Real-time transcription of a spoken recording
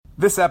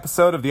This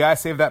episode of the I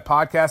Save That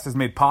podcast is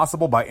made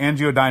possible by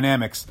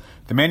AngioDynamics,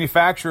 the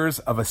manufacturers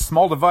of a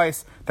small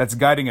device that's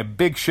guiding a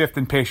big shift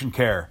in patient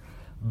care.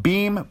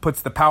 Beam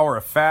puts the power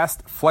of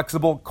fast,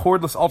 flexible,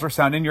 cordless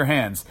ultrasound in your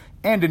hands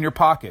and in your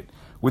pocket.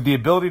 With the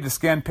ability to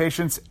scan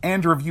patients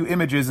and review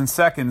images in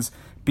seconds,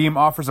 Beam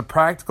offers a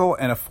practical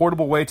and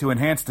affordable way to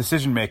enhance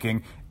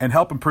decision-making and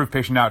help improve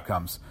patient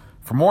outcomes.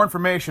 For more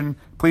information,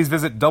 please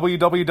visit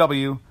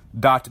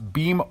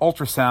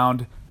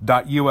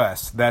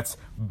www.beamultrasound.us. That's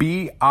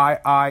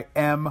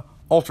BIIM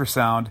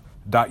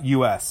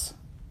ultrasound.us.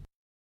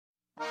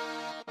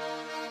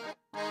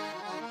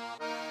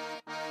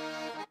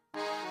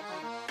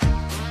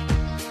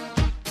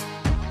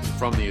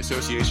 From the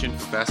Association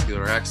for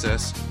Vascular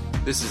Access,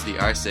 this is the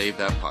I Save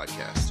That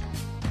podcast.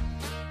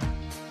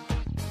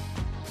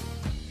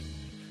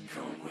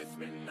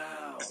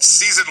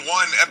 Season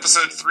 1,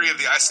 Episode 3 of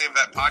the I Save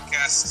That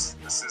podcast.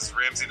 This is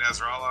Ramsey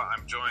Nasrallah.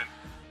 I'm joined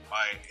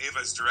by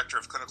AVA's Director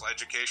of Clinical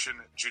Education,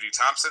 Judy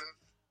Thompson.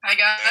 Hi,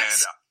 guys. And,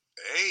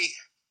 hey,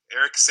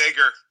 Eric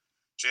Sager,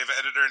 JAVA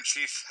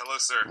Editor-in-Chief. Hello,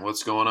 sir.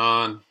 What's going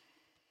on?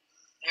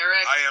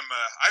 Eric.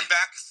 I'm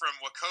back from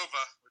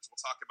Wacova, which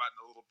we'll talk about in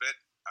a little bit.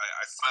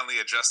 I finally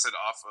adjusted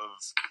off of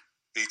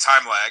the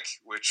time lag,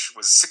 which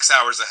was 6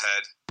 hours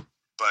ahead,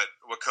 but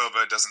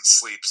Wacova doesn't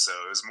sleep, so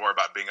it was more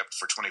about being up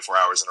for 24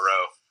 hours in a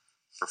row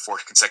for 4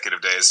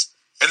 consecutive days.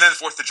 And then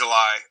 4th of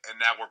July, and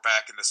now we're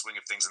back in the swing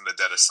of things in the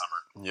dead of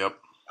summer. Yep.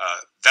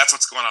 That's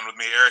what's going on with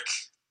me. Eric,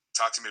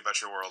 talk to me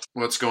about your world.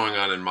 What's going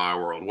on in my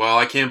world? Well,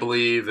 I can't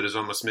believe it is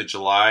almost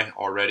mid-July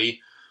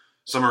already.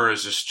 Summer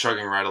is just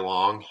chugging right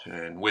along,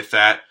 and with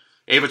that,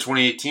 AVA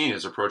 2018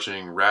 is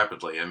approaching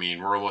rapidly. I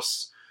mean, we're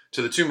almost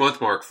to the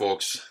 2-month mark,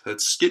 folks.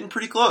 That's getting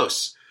pretty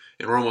close.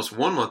 And we're almost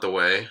 1 month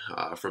away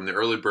from the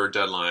early bird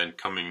deadline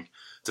coming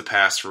to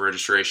pass for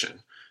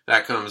registration.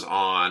 That comes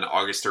on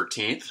August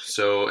 13th.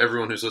 So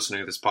everyone who's listening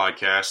to this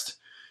podcast,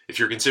 if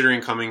you're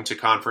considering coming to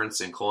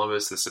conference in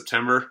Columbus this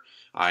September,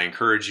 I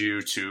encourage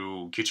you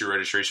to get your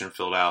registration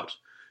filled out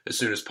as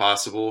soon as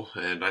possible.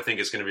 And I think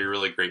it's going to be a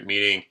really great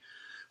meeting.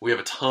 We have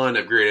a ton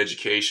of great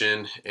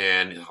education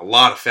and a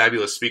lot of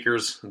fabulous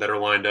speakers that are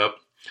lined up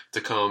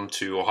to come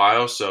to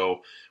Ohio.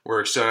 So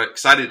we're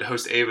excited to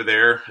host AVA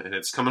there, and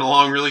it's coming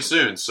along really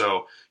soon.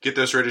 So get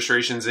those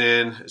registrations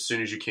in as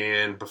soon as you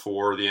can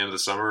before the end of the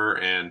summer,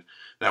 and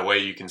that way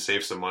you can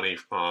save some money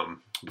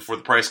before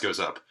the price goes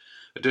up.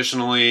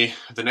 Additionally,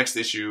 the next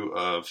issue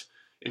of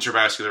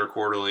Intravascular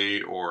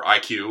Quarterly, or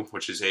IQ,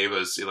 which is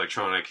AVA's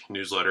electronic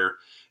newsletter,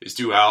 is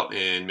due out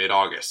in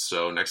mid-August,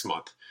 so next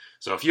month.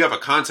 So if you have a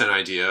content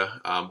idea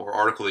or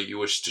article that you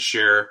wish to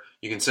share,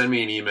 you can send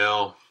me an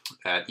email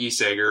at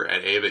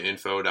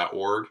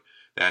esager@avainfo.org.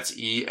 That's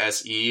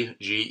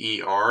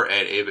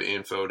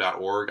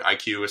ESEGER@avainfo.org.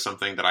 IQ is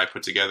something that I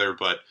put together,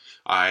 but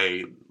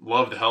I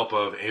love the help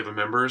of AVA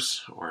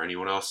members or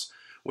anyone else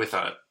with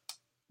a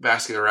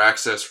vascular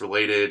access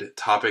related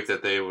topic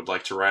that they would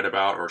like to write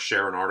about or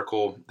share an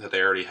article that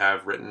they already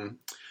have written.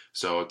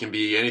 So it can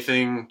be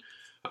anything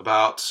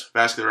about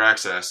vascular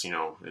access,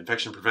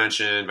 infection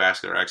prevention,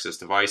 vascular access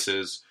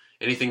devices,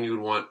 anything you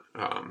would want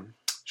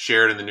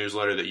shared in the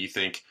newsletter that you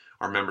think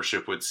our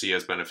membership would see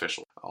as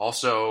beneficial.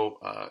 Also,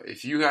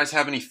 if you guys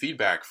have any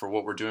feedback for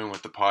what we're doing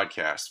with the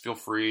podcast, feel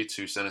free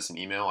to send us an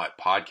email at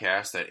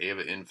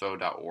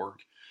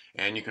podcast@avainfo.org.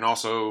 And you can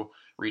also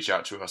reach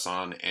out to us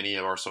on any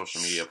of our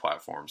social media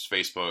platforms,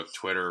 Facebook,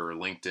 Twitter,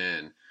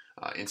 LinkedIn,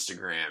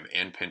 Instagram,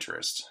 and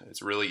Pinterest.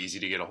 It's really easy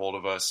to get a hold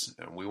of us.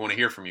 And we want to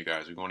hear from you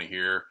guys. We want to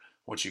hear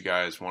what you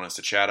guys want us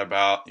to chat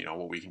about,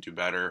 what we can do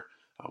better,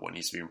 what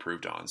needs to be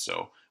improved on.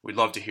 So we'd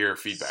love to hear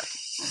feedback.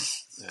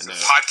 And,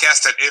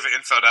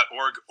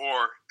 podcast@avainfo.org,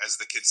 or as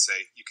the kids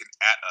say, you can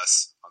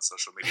 @us on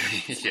social media.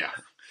 Yeah,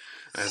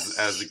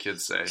 as the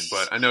kids say.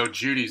 But I know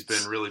Judy's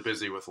been really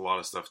busy with a lot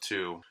of stuff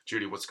too.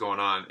 Judy, what's going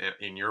on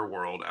in your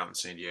world out in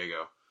San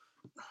Diego?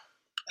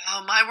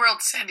 Oh, my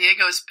world, San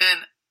Diego, has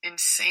been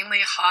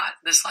insanely hot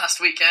this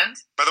last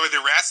weekend. By the way, the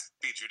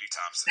raspy Judy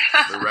Thompson.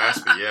 The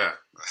raspy, yeah.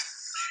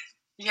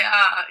 Yeah,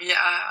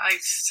 I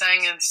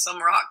sang in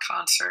some rock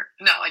concert.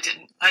 No, I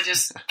didn't. I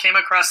just came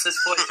across this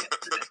voice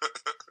yesterday.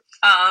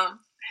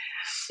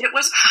 It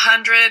was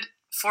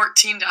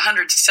 114 to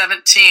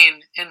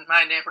 117 in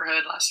my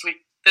neighborhood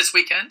this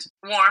weekend.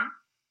 Warm,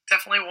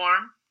 definitely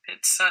warm.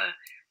 It's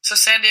so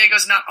San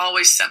Diego's not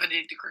always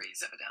 70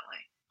 degrees,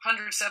 evidently.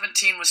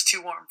 117 was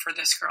too warm for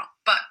this girl,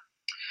 but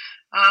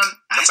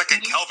that's like a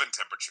Kelvin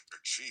temperature.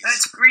 Jeez.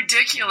 That's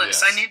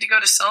ridiculous. Yes. I need to go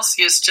to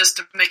Celsius just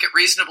to make it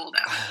reasonable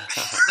now.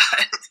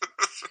 But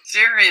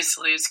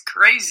seriously, it's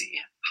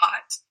crazy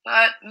hot.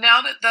 But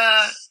now that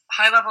the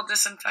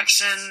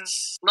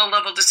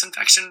low-level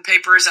disinfection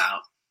paper is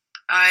out,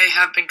 I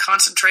have been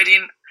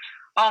concentrating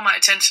all my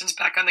attentions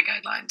back on the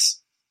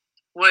guidelines,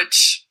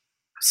 which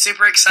I'm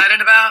super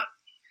excited about,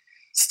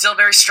 still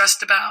very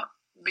stressed about,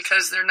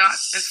 because they're not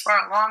as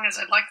far along as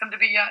I'd like them to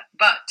be yet,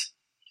 but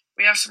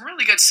we have some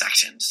really good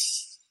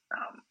sections.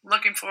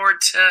 Looking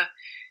forward to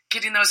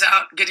getting those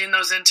out, getting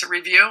those into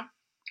review,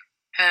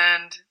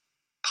 and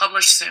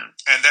published soon.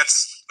 And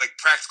that's like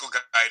practical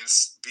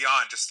guidance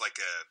beyond just like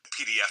a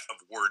PDF of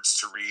words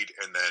to read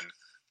and then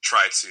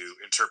try to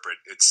interpret.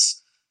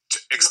 It's to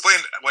explain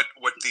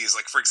what these,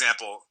 like, for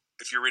example,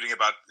 if you're reading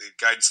about the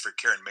guidance for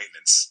care and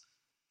maintenance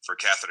for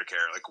catheter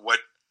care, like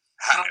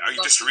are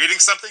you just reading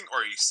something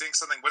or are you seeing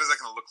something? What is that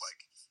going to look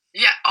like?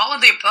 Yeah, all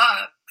of the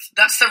above.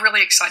 That's the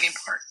really exciting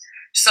part.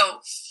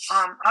 So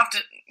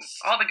often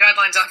all the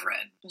guidelines I've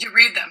read, you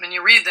read them and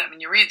you read them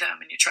and you read them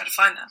and you try to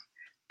find them.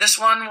 This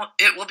one,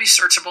 it will be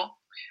searchable,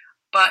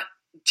 but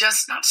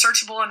just not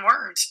searchable in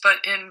words, but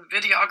in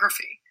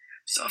videography.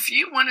 So if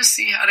you want to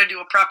see how to do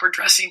a proper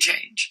dressing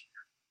change,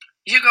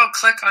 you go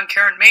click on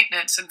care and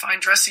maintenance and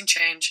find dressing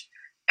change,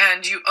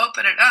 and you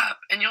open it up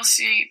and you'll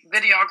see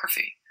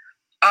videography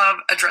of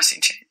a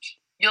dressing change.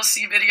 You'll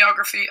see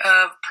videography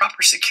of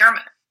proper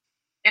securement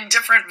in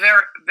different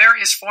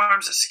various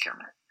forms of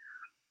securement.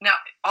 Now,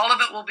 all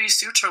of it will be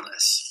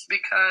sutureless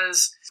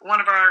because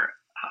one of our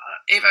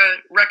AVA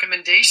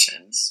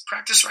recommendations,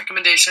 practice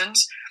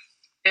recommendations,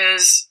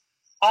 is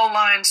all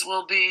lines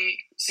will be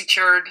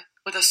secured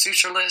with a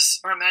sutureless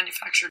or a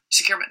manufactured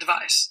securement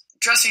device.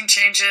 Dressing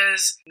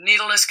changes,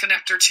 needleless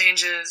connector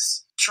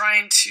changes,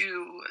 trying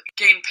to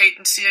gain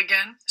patency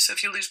again. So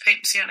if you lose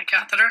patency on a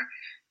catheter,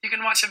 you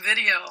can watch a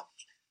video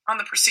on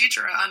the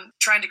procedure on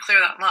trying to clear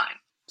that line.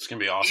 It's going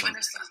to be awesome.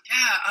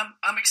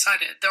 I'm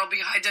excited. There'll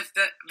be high-def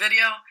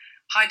video,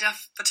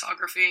 high-def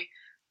photography,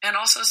 and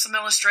also some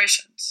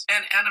illustrations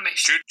and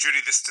animation.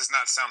 Judy, this does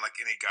not sound like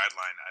any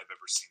guideline I've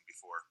ever seen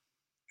before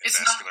in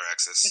vascular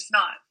access. It's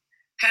not.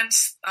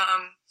 Hence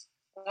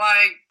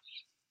why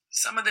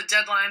some of the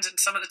deadlines and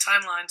some of the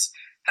timelines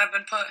have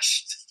been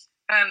pushed.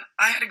 And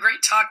I had a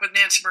great talk with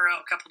Nancy Moreau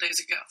a couple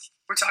days ago.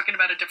 We're talking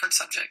about a different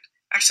subject.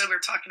 Actually, we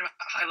were talking about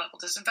high-level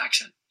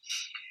disinfection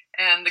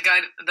and the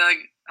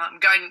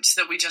guidance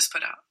that we just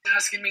put out.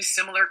 Asking me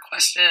similar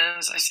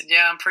questions. I said,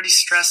 yeah, I'm pretty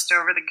stressed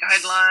over the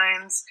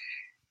guidelines.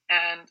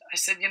 And I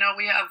said,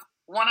 we have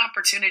one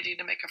opportunity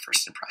to make a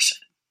first impression.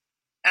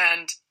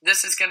 And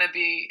this is going to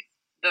be,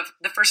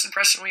 the first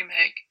impression we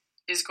make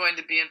is going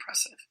to be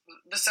impressive.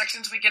 The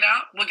sections we get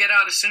out, we'll get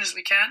out as soon as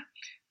we can,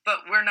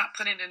 but we're not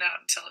putting it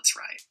out until it's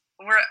right.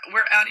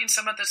 We're adding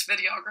some of this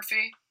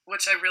videography,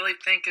 which I really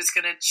think is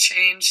going to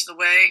change the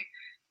way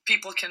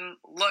people can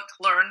look,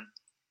 learn.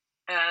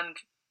 And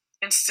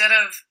instead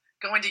of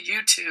going to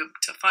YouTube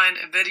to find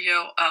a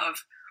video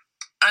of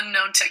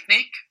unknown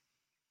technique,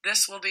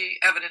 this will be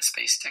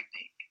evidence-based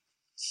technique.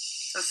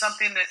 So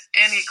something that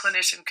any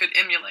clinician could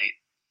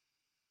emulate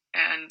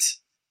and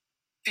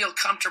feel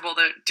comfortable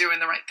doing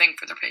the right thing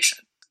for their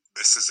patient.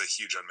 This is a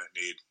huge unmet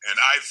need. And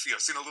I've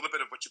seen a little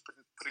bit of what you're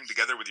putting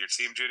together with your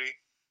team, Judy,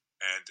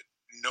 and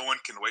no one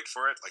can wait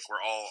for it. Like,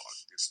 we're all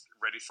just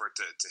ready for it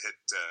to hit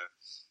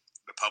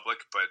the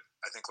public. But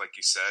I think, like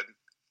you said,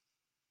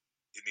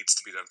 it needs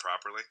to be done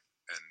properly.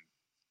 And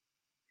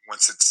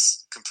once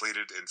it's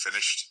completed and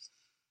finished,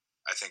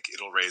 I think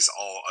it'll raise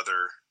all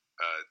other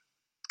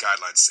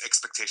guidelines,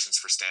 expectations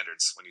for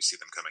standards when you see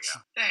them coming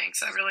out.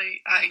 Thanks.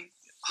 I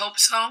hope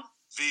so.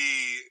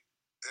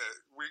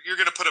 You're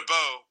going to put a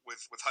bow with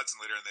Hudson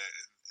later in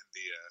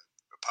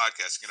the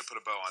podcast. You're going to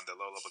put a bow on the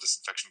low-level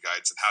disinfection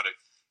guides and how to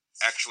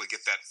actually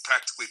get that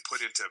practically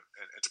put into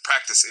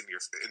practice in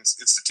your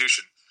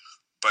institution.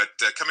 But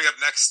coming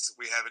up next,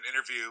 we have an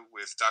interview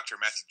with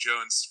Dr. Matthew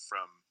Jones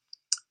from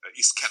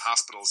East Kent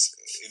Hospitals,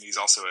 and he's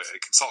also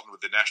a consultant with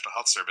the National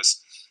Health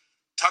Service,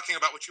 talking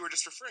about what you were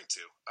just referring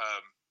to,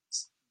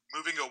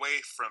 moving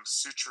away from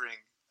suturing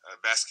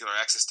vascular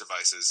access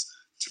devices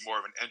to more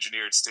of an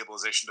engineered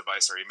stabilization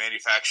device or a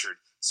manufactured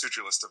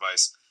sutureless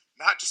device,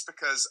 not just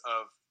because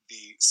of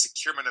the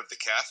securement of the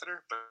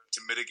catheter, but to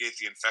mitigate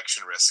the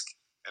infection risk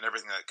and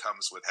everything that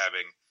comes with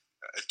having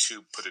a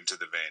tube put into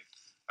the vein.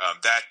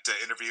 That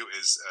interview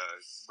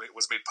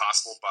was made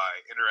possible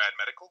by Interad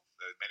Medical,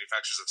 the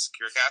manufacturers of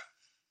SecureCath.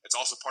 It's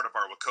also part of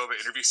our Wacova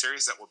interview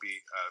series that we'll be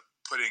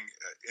putting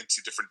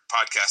into different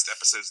podcast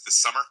episodes this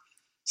summer,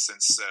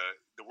 since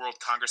the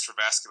World Congress for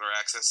Vascular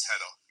Access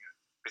had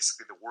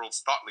basically the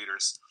world's thought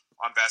leaders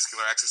on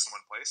vascular access in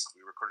one place.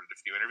 We recorded a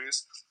few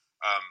interviews.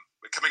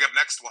 But coming up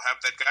next, we'll have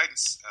that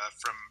guidance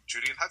from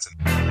Judy and Hudson.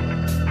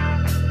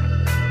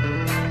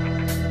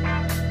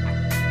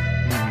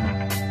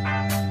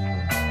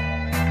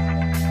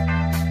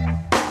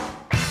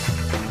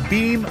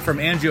 Beam from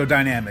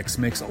AngioDynamics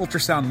makes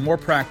ultrasound more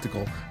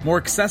practical, more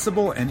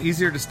accessible, and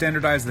easier to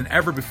standardize than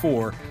ever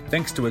before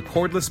thanks to a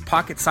cordless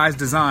pocket-sized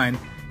design,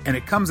 and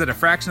it comes at a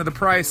fraction of the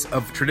price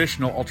of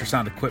traditional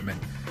ultrasound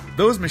equipment.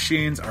 Those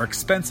machines are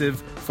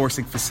expensive,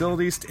 forcing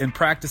facilities and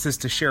practices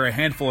to share a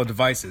handful of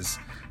devices.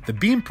 The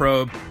Beam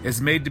probe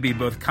is made to be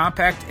both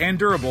compact and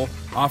durable,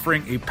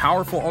 offering a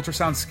powerful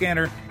ultrasound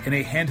scanner in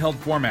a handheld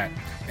format,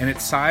 and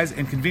its size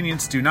and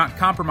convenience do not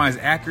compromise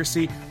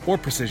accuracy or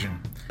precision.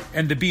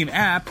 And the Beam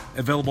app,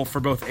 available for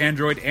both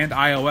Android and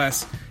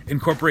iOS,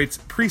 incorporates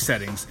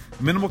presettings,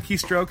 minimal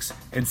keystrokes,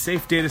 and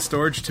safe data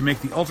storage to make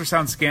the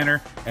ultrasound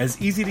scanner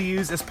as easy to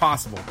use as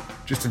possible.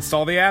 Just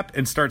install the app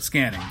and start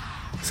scanning.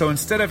 So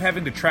instead of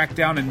having to track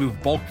down and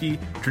move bulky,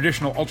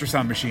 traditional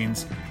ultrasound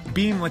machines,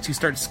 Beam lets you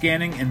start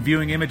scanning and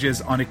viewing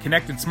images on a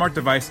connected smart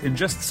device in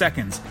just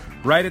seconds,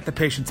 right at the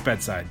patient's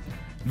bedside.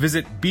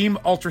 Visit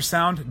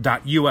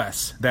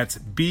beamultrasound.us. That's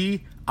BIIM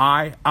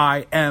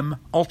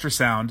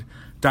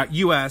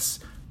ultrasound.us,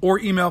 or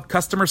email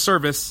customer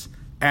service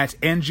at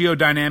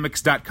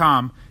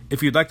angiodynamics.com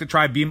if you'd like to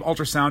try Beam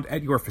Ultrasound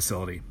at your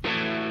facility.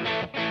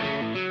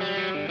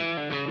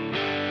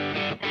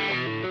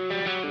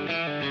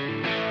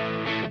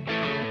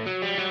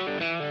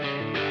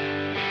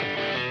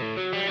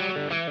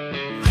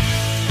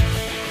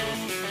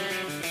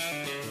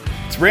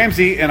 It's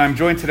Ramsey, and I'm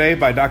joined today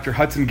by Dr.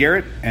 Hudson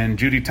Garrett and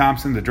Judy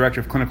Thompson, the Director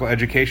of Clinical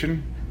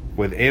Education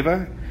with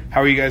AVA.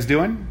 How are you guys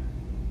doing?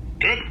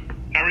 Good.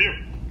 How are you?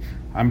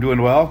 I'm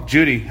doing well.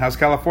 Judy, how's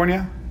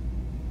California?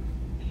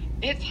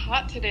 It's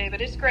hot today,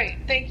 but it's great.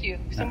 Thank you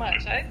so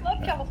much. I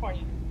love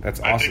California. That's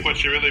awesome. I think what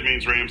she really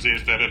means, Ramsey,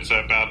 is that it's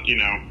about,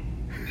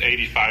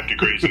 85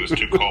 degrees and it's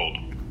too cold.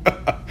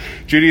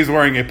 Judy is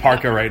wearing a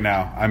parka right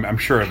now. I'm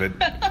sure of it.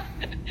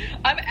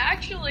 I'm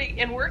actually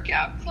in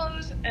workout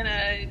clothes and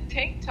a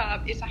tank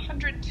top. It's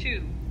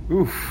 102.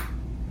 Oof.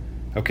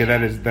 Okay,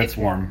 that's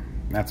warm.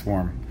 That's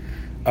warm.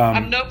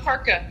 I'm no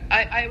parka.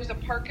 I was a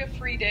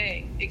parka-free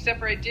day, except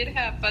for I did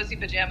have fuzzy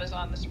pajamas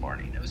on this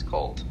morning. It was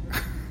cold.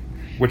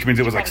 Which means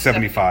it was like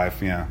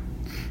 75, yeah.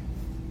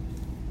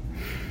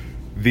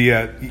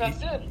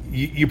 That's it.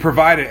 You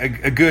provide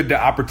a good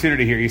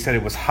opportunity here. You said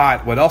it was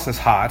hot. What else is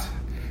hot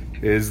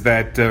is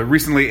that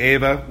recently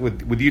AVA,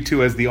 with you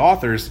two as the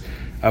authors,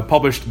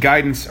 published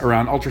guidance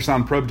around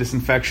ultrasound probe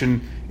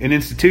disinfection in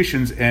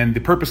institutions. And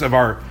the purpose of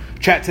our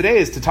chat today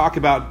is to talk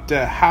about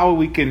how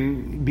we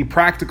can be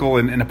practical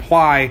and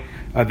apply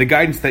the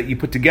guidance that you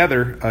put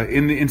together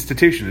in the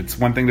institution. It's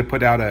one thing to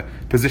put out a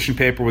position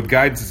paper with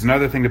guidance. It's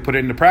another thing to put it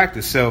into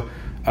practice. So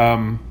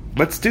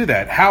let's do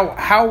that.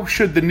 How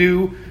should the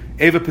new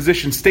AVA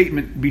position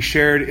statement be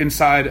shared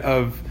inside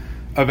of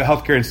a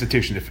healthcare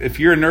institution? If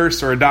you're a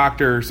nurse or a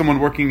doctor or someone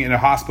working in a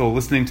hospital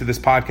listening to this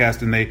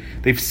podcast and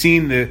they've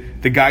seen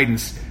the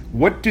guidance,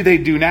 what do they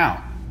do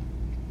now?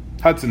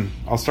 Hudson,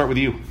 I'll start with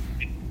you.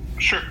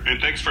 Sure, and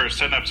thanks for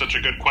setting up such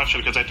a good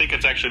question, because I think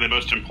it's actually the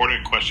most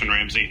important question,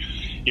 Ramsey.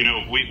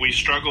 We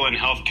struggle in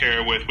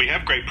healthcare we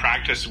have great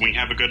practice and we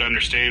have a good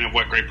understanding of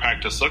what great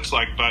practice looks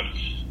like, but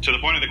to the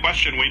point of the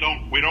question, we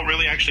don't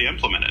really actually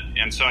implement it.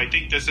 And so I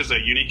think this is a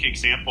unique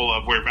example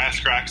of where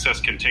vascular access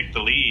can take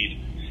the lead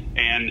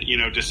and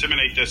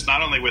disseminate this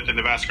not only within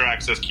the vascular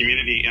access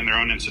community in their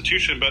own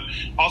institution, but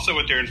also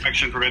with their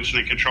infection prevention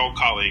and control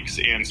colleagues,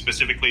 and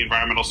specifically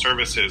environmental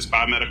services,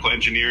 biomedical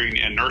engineering,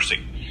 and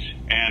nursing.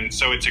 And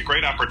so it's a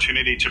great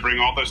opportunity to bring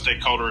all those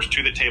stakeholders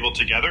to the table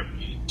together,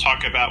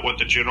 talk about what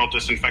the general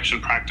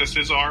disinfection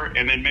practices are,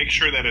 and then make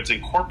sure that it's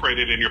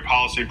incorporated in your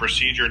policy and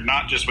procedure,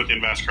 not just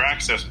within vascular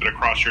access, but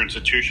across your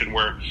institution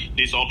where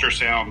these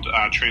ultrasound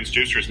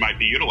transducers might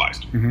be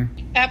utilized. Mm-hmm.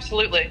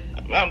 Absolutely.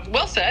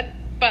 Well said,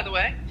 by the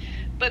way.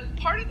 But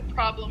part of the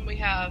problem we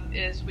have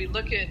is we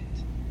look at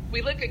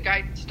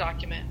guidance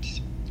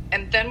documents,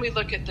 and then we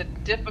look at the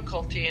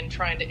difficulty in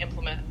trying to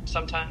implement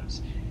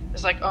sometimes.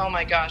 It's like, oh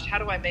my gosh, how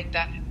do I make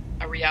that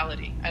a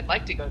reality? I'd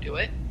like to go do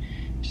it.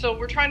 So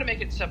we're trying to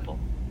make it simple.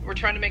 We're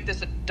trying to make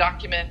this a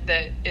document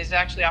that is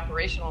actually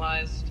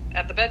operationalized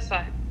at the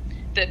bedside,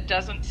 that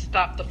doesn't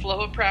stop the flow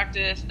of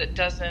practice, that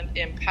doesn't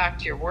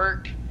impact your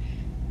work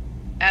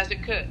as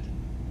it could.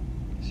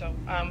 So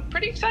I'm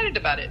pretty excited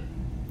about it.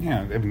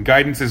 Yeah,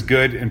 guidance is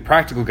good, and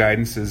practical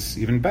guidance is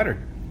even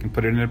better. You can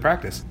put it into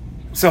practice.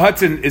 So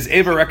Hudson, is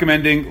AVA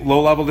recommending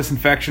low-level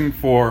disinfection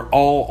for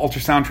all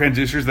ultrasound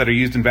transducers that are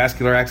used in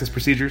vascular access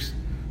procedures?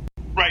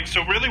 Right.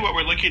 So really what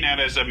we're looking at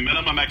is a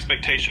minimum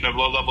expectation of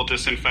low-level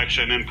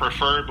disinfection, and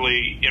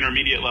preferably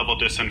intermediate-level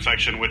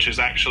disinfection, which is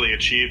actually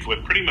achieved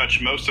with pretty much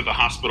most of the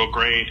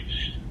hospital-grade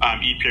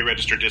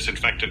EPA-registered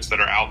disinfectants that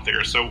are out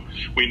there. So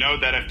we know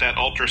that if that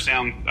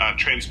ultrasound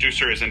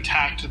transducer is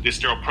intact, the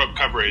sterile probe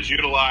cover is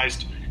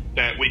utilized,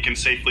 that we can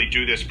safely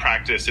do this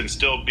practice and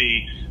still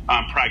be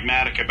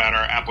pragmatic about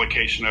our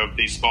application of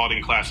the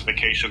Spalding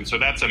classification. So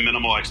that's a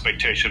minimal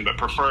expectation, but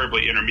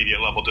preferably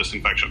intermediate-level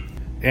disinfection.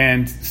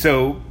 And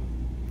so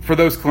for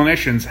those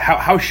clinicians,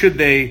 how should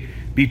they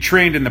be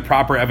trained in the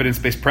proper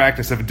evidence-based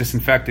practice of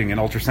disinfecting an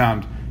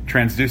ultrasound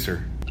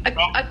transducer?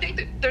 I think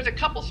that there's a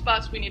couple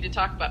spots we need to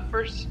talk about.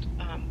 First,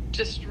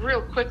 just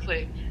real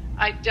quickly,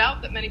 I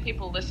doubt that many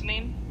people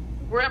listening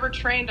were ever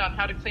trained on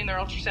how to clean their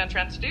ultrasound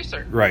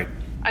transducer. Right.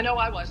 I know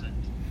I wasn't.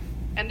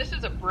 And this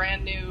is a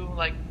brand new,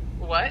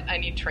 what? I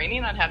need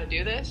training on how to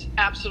do this?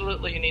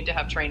 Absolutely, you need to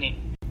have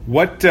training.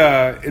 What,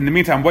 in the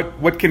meantime,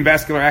 what can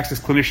vascular access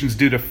clinicians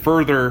do to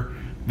further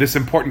this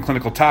important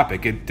clinical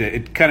topic?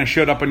 It kind of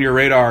showed up on your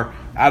radar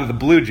out of the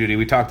blue, Judy.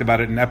 We talked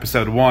about it in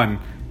episode 1.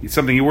 It's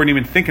something you weren't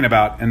even thinking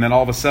about, and then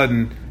all of a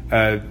sudden,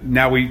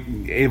 now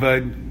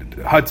AVA,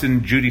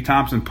 Hudson, Judy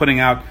Thompson, putting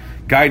out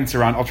guidance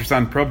around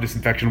ultrasound probe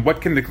disinfection.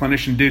 What can the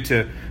clinician do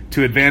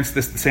to advance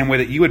this the same way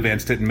that you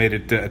advanced it and made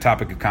it a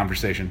topic of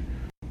conversation?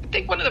 I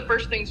think one of the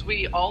first things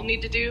we all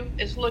need to do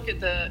is look at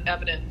the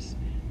evidence.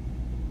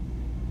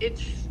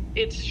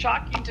 it's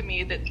shocking to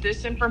me that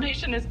this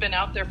information has been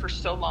out there for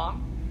so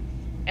long,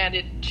 and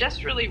it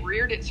just really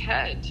reared its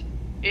head.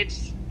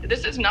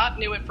 This is not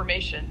new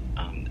information.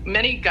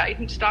 Many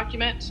guidance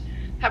documents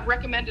have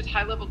recommended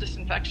high-level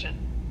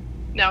disinfection.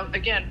 Now,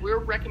 again, we're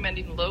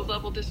recommending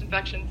low-level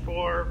disinfection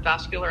for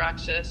vascular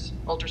access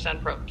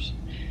ultrasound probes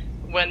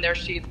when they're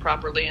sheathed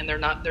properly and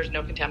there's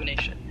no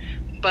contamination.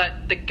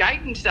 But the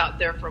guidance out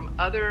there from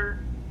other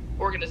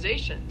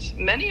organizations,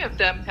 many of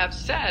them have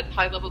said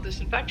high-level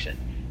disinfection,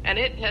 and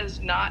it has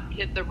not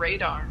hit the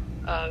radar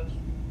of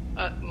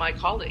my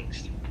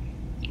colleagues,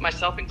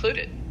 myself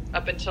included,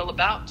 up until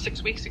about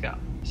 6 weeks ago.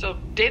 So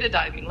data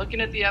diving, looking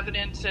at the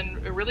evidence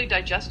and really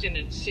digesting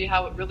it to see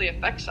how it really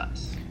affects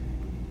us.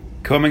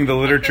 Combing the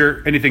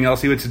literature, anything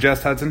else you would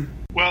suggest, Hudson?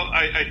 Well,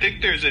 I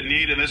think there's a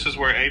need, and this is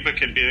where AVA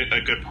can be a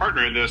good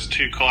partner in this,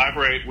 to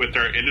collaborate with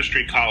our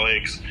industry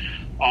colleagues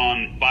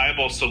on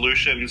viable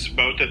solutions,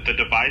 both at the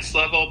device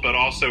level, but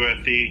also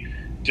at the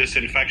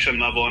disinfection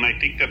level. And I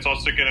think that's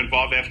also going to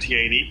involve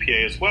FDA and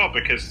EPA as well,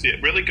 because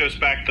it really goes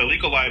back, the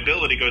legal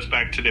liability goes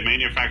back to the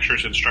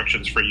manufacturer's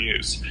instructions for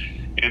use.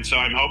 And so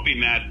I'm hoping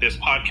that this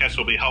podcast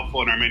will be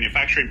helpful in our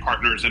manufacturing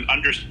partners in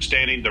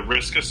understanding the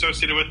risk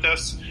associated with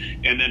this,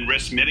 and then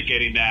risk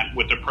mitigating that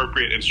with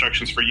appropriate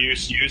instructions for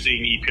use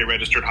using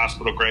EPA-registered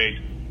hospital-grade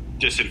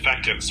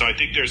disinfectants. So I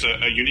think there's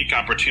a unique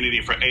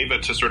opportunity for AVA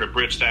to sort of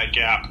bridge that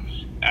gap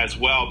as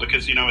well,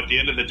 because, you know, at the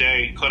end of the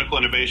day, clinical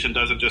innovation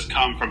doesn't just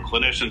come from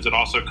clinicians, it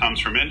also comes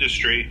from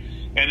industry.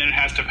 And then it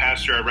has to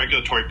pass through our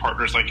regulatory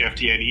partners like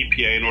FDA and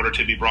EPA in order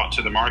to be brought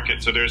to the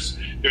market. So there's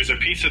a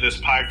piece of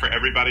this pie for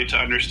everybody to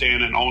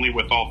understand, and only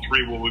with all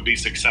three will we be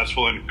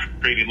successful in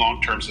creating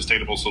long-term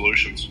sustainable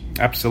solutions.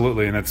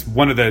 Absolutely, and that's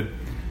one of the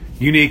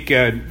unique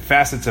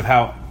facets of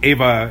how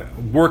AVA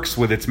works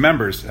with its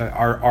members.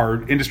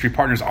 Our industry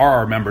partners are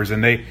our members,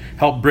 and they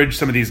help bridge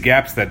some of these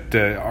gaps that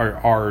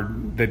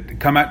that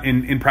come out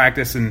in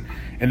practice, and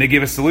they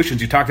give us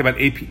solutions. You talked about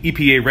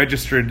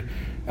EPA-registered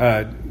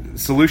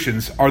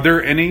solutions. Are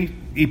there any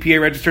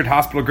EPA-registered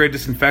hospital-grade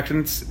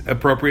disinfectants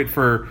appropriate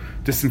for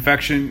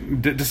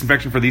disinfection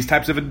for these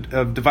types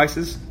of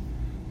devices?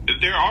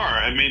 There are.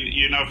 I mean,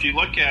 you know, if you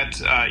look at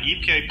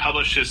EPA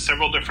publishes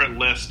several different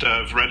lists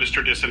of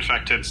registered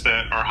disinfectants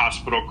that are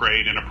hospital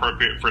grade and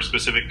appropriate for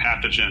specific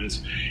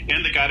pathogens.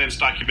 In the guidance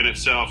document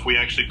itself, we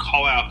actually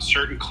call out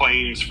certain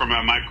claims from a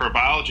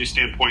microbiology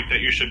standpoint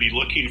that you should be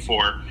looking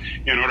for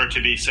in order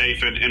to be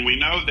safe. And we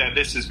know that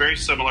this is very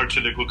similar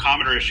to the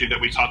glucometer issue that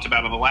we talked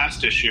about in the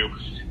last issue,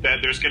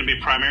 that there's going to be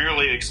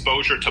primarily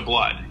exposure to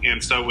blood.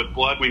 And so with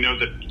blood, we know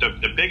that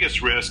the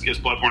biggest risk is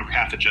bloodborne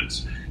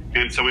pathogens.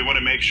 And so we want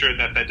to make sure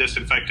that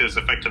disinfectant is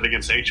effective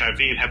against HIV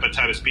and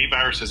hepatitis B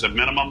virus as a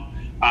minimum.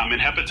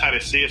 And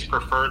hepatitis C is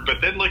preferred.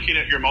 But then looking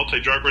at your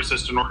multi-drug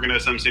resistant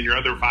organisms and your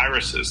other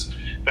viruses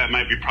that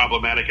might be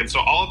problematic. And so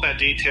all of that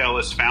detail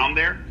is found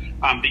there.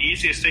 The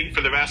easiest thing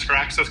for the vascular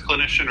access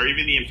clinician or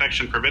even the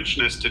infection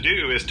preventionist to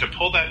do is to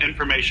pull that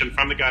information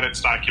from the guidance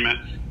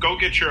document, go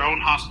get your own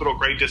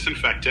hospital-grade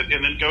disinfectant,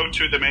 and then go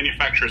to the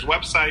manufacturer's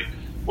website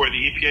or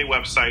the EPA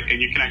website,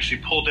 and you can actually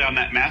pull down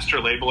that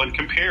master label and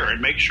compare and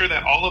make sure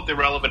that all of the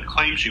relevant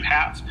claims you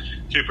have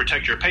to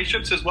protect your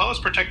patients as well as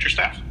protect your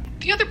staff.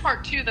 The other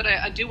part, too, that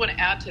I do want to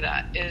add to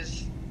that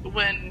is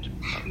when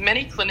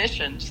many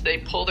clinicians, they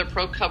pull their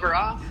probe cover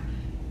off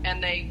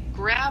and they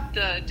grab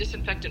the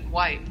disinfectant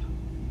wipe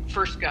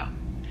first go.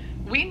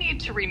 We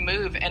need to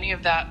remove any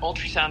of that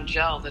ultrasound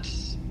gel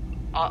that's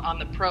on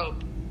the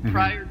probe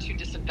prior to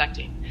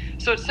disinfecting.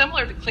 So it's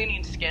similar to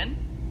cleaning skin.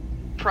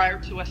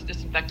 Prior to us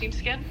disinfecting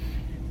skin,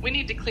 we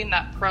need to clean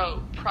that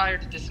probe prior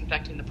to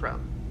disinfecting the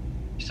probe,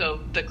 so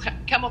the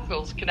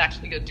chemicals can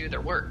actually go do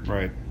their work.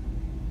 Right.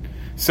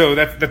 So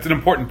that's an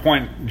important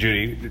point,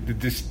 Judy.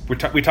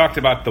 We talked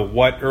about the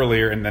what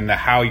earlier, and then the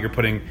how you're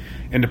putting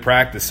into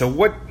practice. So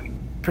what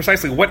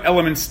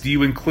elements do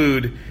you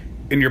include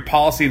in your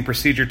policy and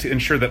procedure to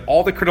ensure that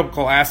all the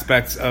critical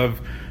aspects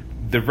of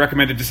the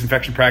recommended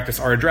disinfection practice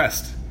are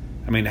addressed?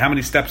 I mean, how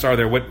many steps are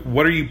there?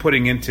 What are you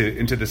putting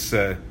into this?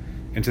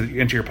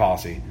 Into your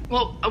policy?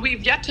 Well, we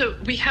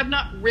have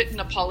not written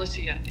a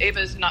policy yet. AVA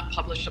has not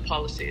published a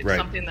policy. It's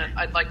something that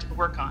I'd like to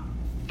work on.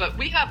 But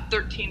we have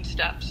 13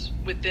 steps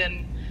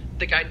within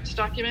the guidance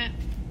document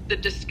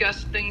that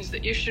discuss things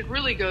that you should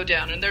really go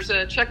down. And there's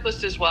a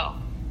checklist as well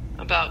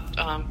about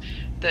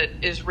that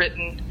is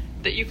written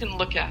that you can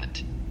look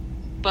at.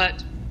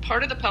 But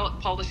part of the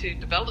policy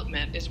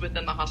development is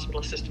within the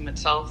hospital system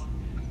itself.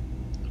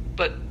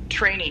 But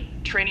training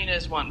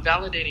is one,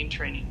 validating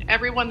training.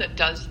 Everyone that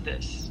does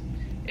this,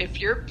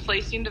 if you're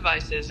placing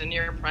devices and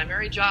your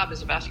primary job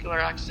is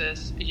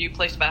you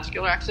place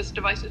vascular access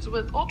devices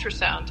with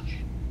ultrasound,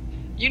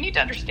 you need to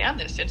understand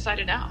this inside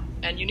and out.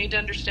 And you need to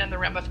understand the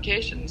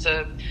ramifications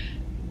of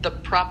the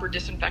proper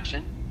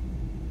disinfection.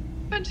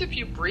 What happens if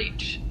you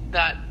breach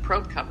that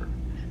probe cover?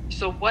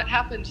 So what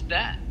happens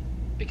then?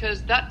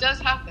 Because that does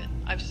happen.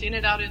 I've seen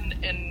it out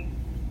in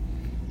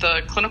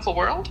the clinical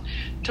world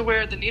to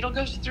where the needle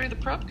goes through the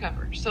probe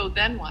cover. So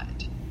then what?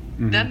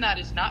 Then that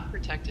is not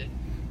protected.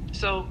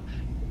 So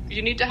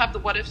you need to have the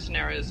what if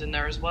scenarios in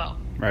there as well.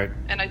 Right.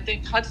 And I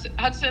think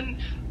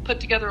Hudson put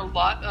together a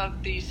lot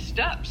of these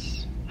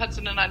steps.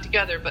 Hudson and I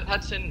together, but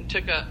Hudson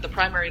took the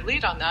primary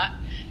lead on that,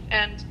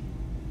 and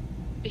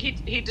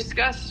we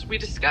discussed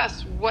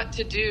what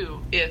to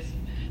do if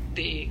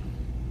the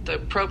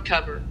probe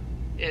cover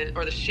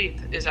or the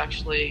sheath is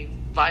actually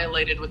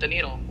violated with a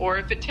needle, or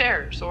if it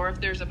tears, or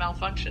if there's a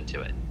malfunction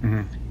to it.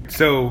 Mm-hmm.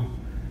 So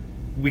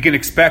we can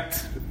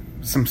expect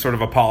some sort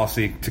of a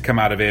policy to come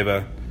out of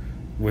AVA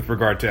with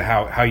regard to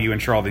how you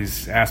ensure all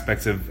these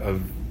aspects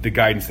of the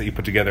guidance that you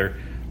put together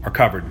are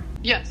covered.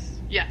 Yes.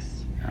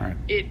 All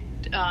right.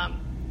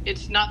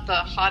 It's not the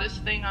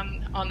hottest thing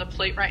on the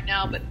plate right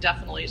now, but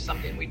definitely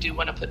something we do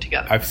want to put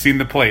together. I've seen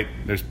the plate.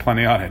 There's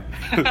plenty on it.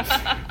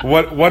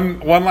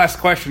 One last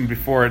question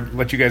before I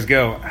let you guys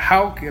go.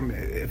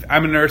 If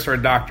I'm a nurse or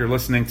a doctor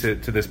listening to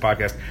this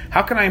podcast,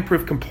 how can I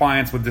improve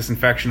compliance with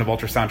disinfection of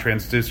ultrasound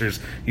transducers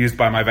used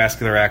by my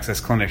vascular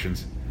access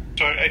clinicians?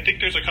 So I think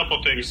there's a couple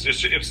of things.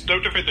 It's no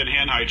different than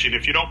hand hygiene.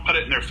 If you don't put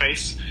it in their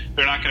face,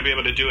 they're not going to be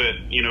able to do it,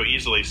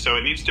 easily. So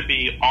it needs to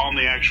be on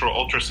the actual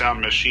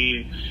ultrasound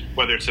machine,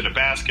 whether it's in a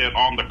basket,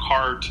 on the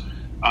cart,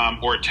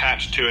 or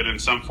attached to it in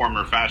some form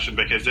or fashion,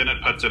 because then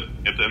it puts it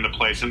into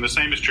place. And the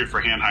same is true for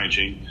hand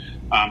hygiene.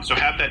 So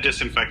have that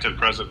disinfectant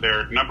present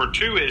there. Number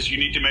two is you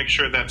need to make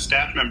sure that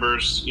staff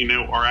members,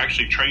 are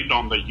actually trained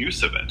on the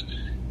use of it.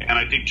 And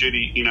I think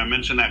Judy,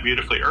 mentioned that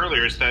beautifully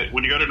earlier, is that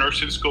when you go to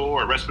nursing school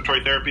or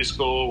respiratory therapy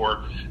school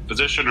or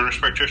physician or nurse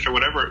practitioner or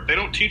whatever, they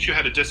don't teach you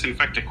how to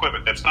disinfect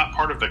equipment. That's not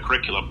part of the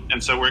curriculum.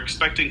 And so we're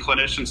expecting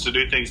clinicians to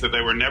do things that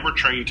they were never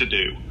trained to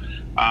do.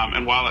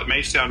 And while it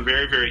may sound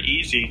very, very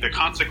easy, the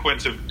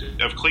consequence of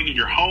cleaning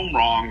your home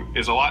wrong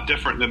is a lot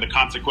different than the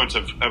consequence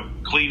of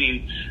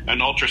cleaning an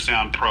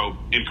ultrasound probe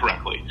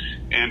incorrectly.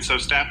 And so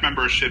staff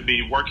members should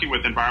be working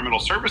with environmental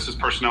services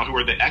personnel who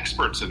are the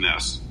experts in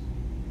this.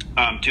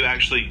 To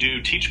actually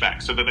do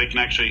teach-back so that they can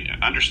actually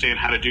understand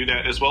how to do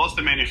that, as well as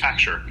the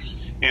manufacturer.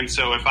 And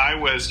so if I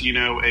was,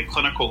 a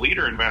clinical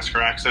leader in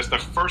vascular access, the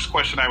first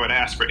question I would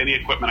ask for any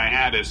equipment I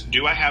had is,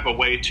 do I have a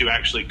way to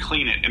actually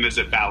clean it, and is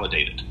it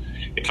validated?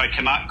 If I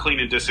cannot clean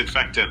and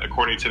disinfect it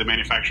according to the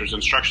manufacturer's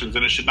instructions,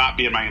 then it should not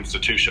be in my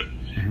institution.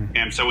 Mm-hmm.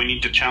 And so we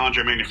need to challenge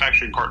our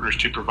manufacturing partners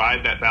to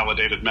provide that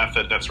validated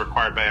method that's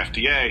required by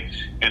FDA,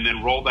 and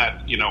then roll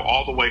that,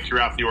 all the way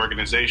throughout the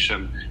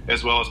organization,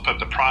 as well as put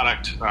the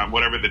product,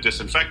 whatever the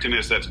disinfectant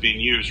is that's being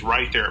used,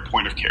 right there at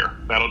point of care.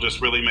 That'll just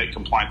really make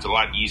compliance a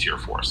lot easier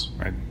for us.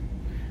 Right.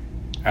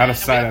 Out of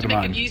sight, out of mind. We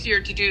have to make it easier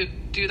to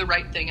do the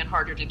right thing and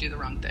harder to do the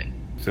wrong thing.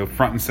 So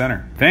front and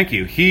center. Thank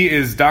you. He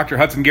is Dr.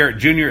 Hudson Garrett,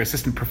 Jr.,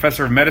 Assistant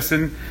Professor of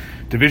Medicine,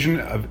 Division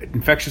of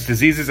Infectious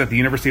Diseases at the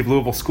University of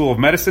Louisville School of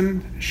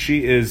Medicine.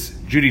 She is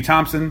Judy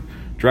Thompson,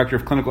 Director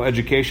of Clinical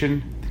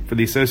Education for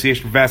the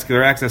Association for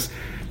Vascular Access.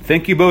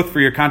 Thank you both for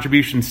your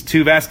contributions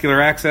to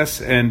vascular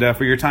access and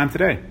for your time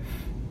today.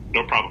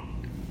 No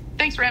problem.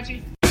 Thanks,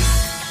 Ramsey.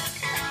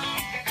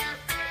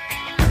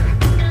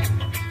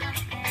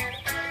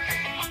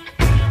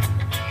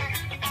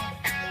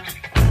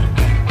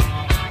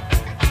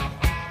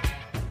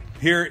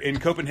 Here in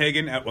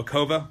Copenhagen at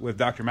Wacova with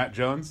Dr. Matt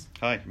Jones.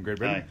 Hi. From Great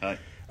Britain.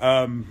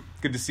 Hi.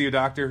 Good to see you,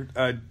 Doctor.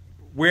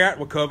 We're at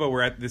Wacova.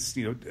 We're at this,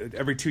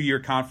 every 2-year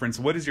conference.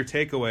 What is your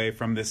takeaway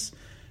from this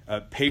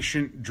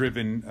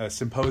patient-driven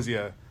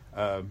symposia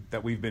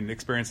that we've been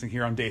experiencing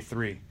here on day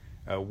 3?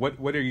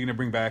 What are you going to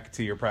bring back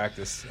to your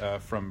practice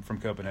from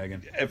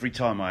Copenhagen? Every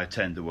time I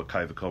attend the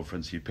Wacova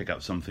conference, you pick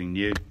up something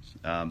new.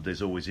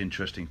 There's always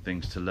interesting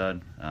things to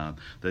learn.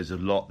 There's a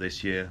lot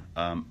this year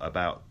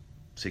about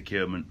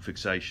securement,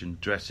 fixation,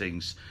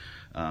 dressings,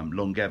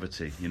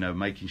 longevity,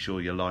 making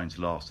sure your lines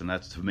last. And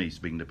that's, for me, has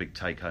been the big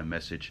take-home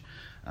message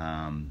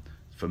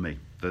for me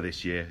for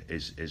this year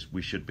is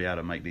we should be able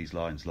to make these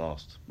lines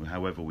last.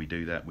 However we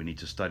do that, we need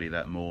to study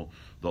that more.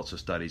 Lots of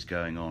studies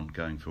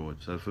going forward.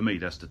 So for me,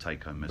 that's the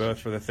take-home message. Both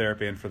for the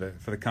therapy and for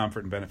the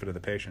comfort and benefit of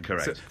the patient.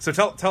 Correct. So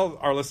tell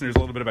our listeners a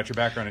little bit about your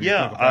background and your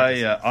clinical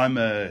practice. I'm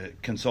a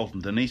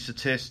consultant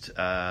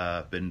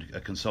anaesthetist. Been a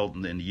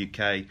consultant in the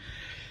UK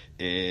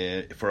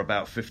for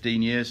about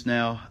 15 years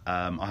now.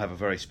 I have a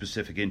very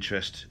specific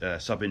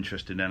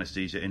sub-interest in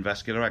anaesthesia in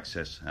vascular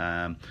access.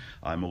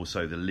 I'm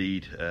also the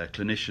lead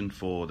clinician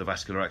for the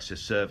vascular access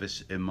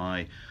service in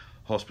my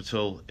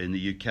hospital in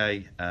the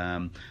UK,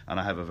 and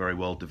I have a very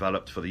well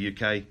developed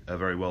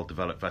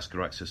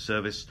vascular access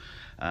service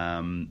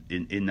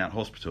in that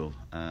hospital.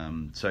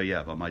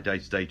 But my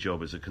day-to-day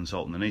job is a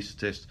consultant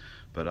anaesthetist,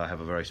 but I have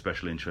a very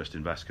special interest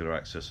in vascular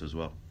access as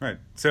well. Right.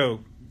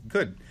 So,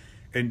 good.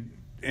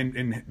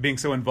 And being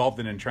so involved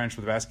and entrenched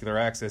with vascular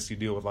access, you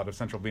deal with a lot of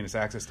central venous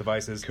access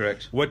devices.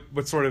 Correct.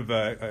 What sort of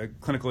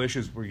clinical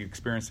issues were you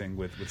experiencing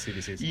with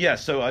CVCs? Yeah,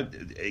 so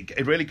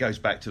it really goes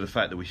back to the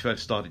fact that we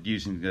first started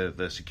using the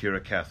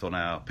Securacath on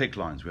our PICC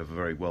lines. We have a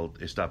very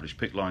well-established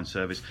PICC line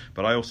service,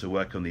 but I also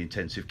work on the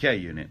intensive care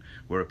unit.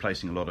 We're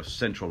replacing a lot of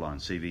central line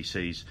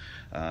CVCs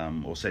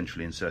or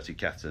centrally inserted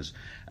catheters.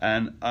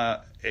 And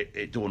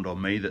it dawned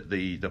on me that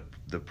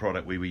the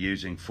product we were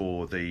using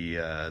for the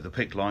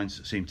PICC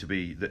lines seemed to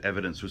be the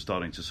evidence evidence was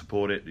starting to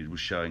support it. It was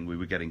showing we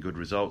were getting good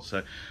results.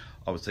 So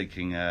I was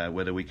thinking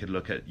whether we could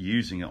look at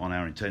using it on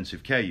our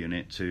intensive care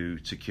unit to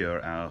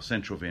cure our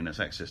central venous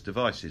access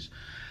devices.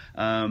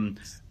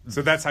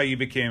 So that's how you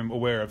became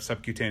aware of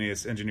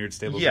subcutaneous engineered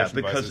stabilization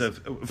because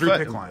devices of through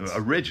PICC lines.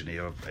 Originally,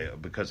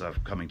 because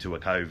of coming to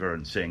Wacova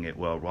and seeing it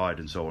worldwide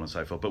and so on and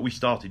so forth. But we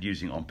started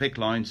using it on PICC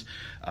lines.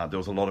 There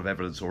was a lot of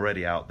evidence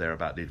already out there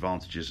about the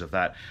advantages of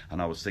that, and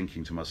I was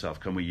thinking to myself,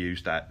 can we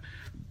use that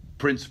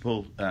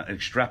principle,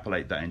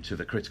 extrapolate that into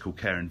the critical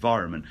care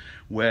environment,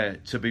 where,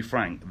 to be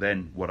frank,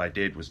 then what I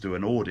did was do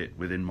an audit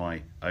within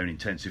my own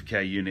intensive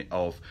care unit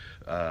of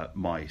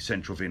my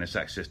central venous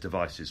access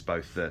devices,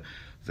 both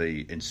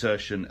the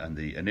insertion and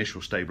the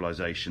initial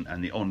stabilization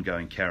and the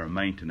ongoing care and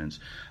maintenance.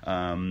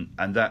 And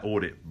that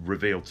audit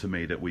revealed to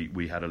me that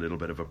we had a little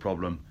bit of a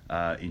problem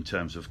in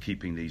terms of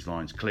keeping these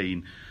lines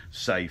clean,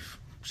 safe,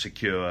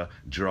 secure,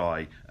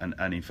 dry,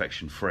 and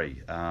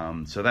infection-free.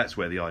 So that's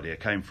where the idea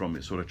came from.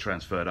 It sort of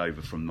transferred over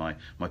from my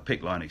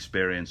PICC line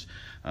experience,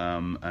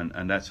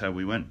 and that's how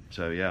we went.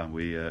 So yeah,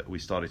 we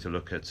started to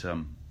look at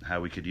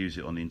how we could use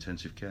it on the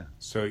intensive care.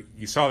 So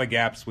you saw the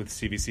gaps with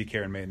CVC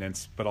care and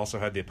maintenance, but also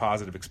had the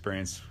positive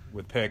experience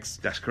with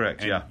PICCs. That's correct,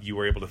 and yeah. You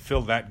were able to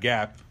fill that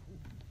gap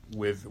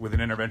with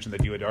an intervention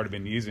that you had already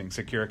been using,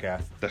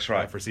 SecuraCath. That's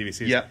right. For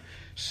CVCs. Yeah.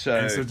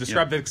 So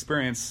describe that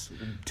experience,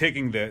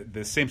 taking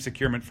the same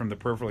securement from the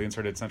peripherally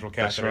inserted central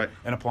catheter right.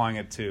 and applying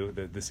it to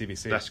the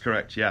CVC. That's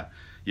correct, yeah.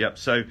 Yep.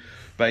 So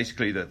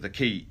basically the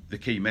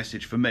key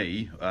message for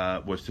me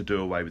was to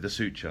do away with the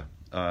suture.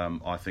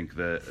 I think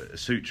the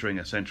suturing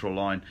a central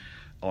line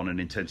on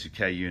an intensive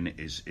care unit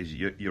is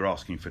you're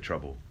asking for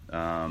trouble.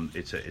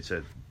 It's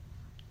a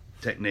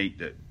technique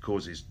that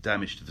causes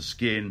damage to the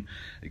skin,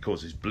 it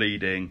causes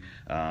bleeding,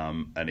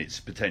 and it's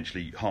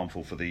potentially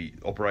harmful for the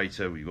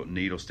operator. We've got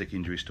needle stick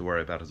injuries to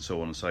worry about and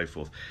so on and so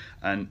forth,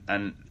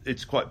 and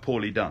it's quite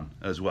poorly done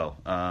as well.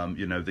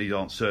 These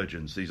aren't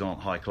surgeons, these aren't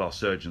high-class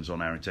surgeons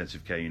on our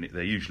intensive care unit.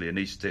 They're usually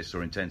anaesthetists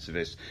or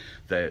intensivists.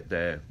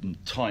 Their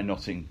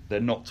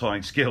knot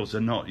tying skills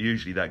are not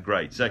usually that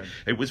great. So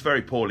it was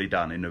very poorly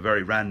done in a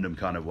very random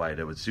kind of way.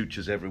 There were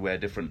sutures everywhere,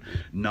 different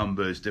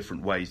numbers,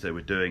 different ways they were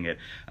doing it,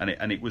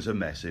 and it was a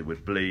mess. It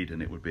would bleed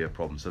and it would be a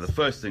problem. So the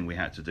first thing we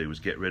had to do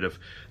was get rid of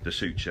the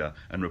suture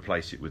and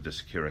replace it with the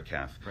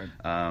SecuraCath.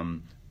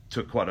 Right.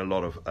 Took quite a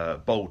lot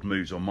of bold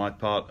moves on my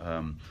part.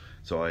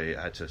 So I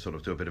had to sort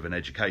of do a bit of an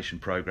education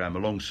program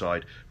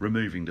alongside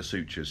removing the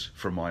sutures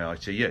from my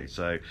ITU.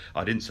 So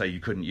I didn't say you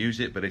couldn't use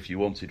it, but if you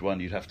wanted one,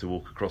 you'd have to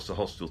walk across the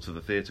hospital to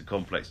the theatre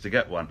complex to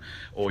get one,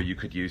 or you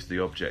could use the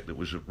object that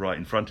was right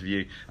in front of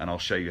you, and I'll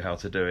show you how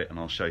to do it, and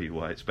I'll show you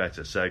why it's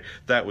better. So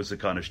that was the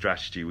kind of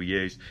strategy we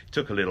used. It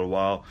took a little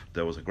while.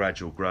 There was a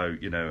gradual growth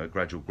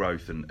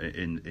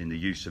in the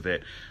use of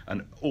it,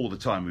 and all the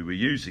time we were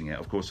using it,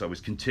 of course, I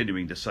was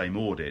continuing the same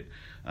audit,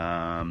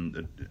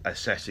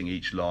 assessing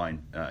each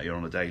line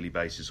on a daily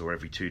basis or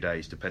every 2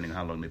 days, depending on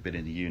how long they've been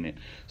in the unit,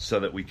 so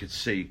that we could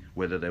see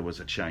whether there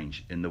was a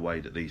change in the way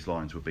that these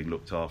lines were being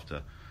looked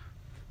after.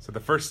 So the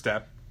first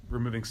step,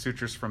 removing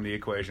sutures from the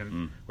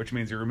equation, which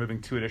means you're removing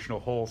 2 additional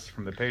holes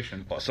from the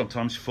patient. Well,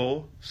 sometimes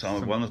 4,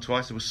 one or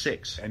twice it was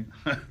 6. And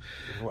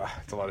wow,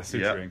 it's a lot of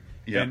suturing.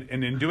 Yep.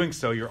 And in doing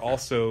so, you're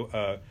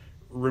also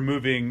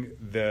removing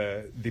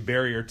the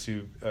barrier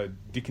to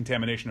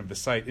decontamination of the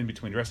site in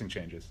between dressing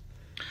changes.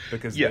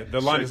 Because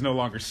the line is no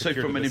longer secure.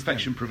 So from an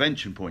infection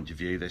prevention point of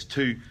view, there's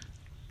two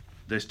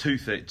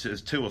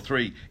or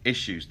three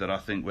issues that I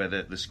think where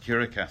the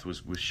SecuraCath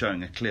was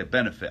showing a clear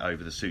benefit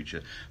over the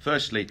suture.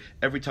 Firstly,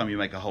 every time you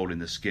make a hole in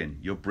the skin,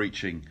 you're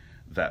breaching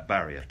that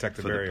barrier,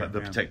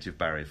 protective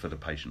barrier for the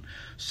patient.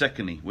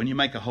 Secondly, when you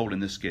make a hole in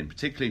the skin,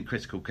 particularly in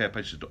critical care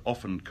patients that are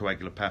often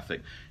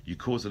coagulopathic, you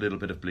cause a little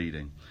bit of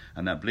bleeding,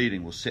 and that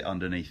bleeding will sit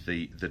underneath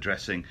the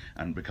dressing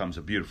and becomes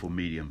a beautiful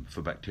medium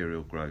for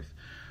bacterial growth.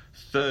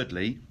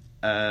 Thirdly,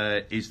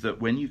 is that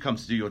when you come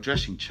to do your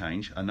dressing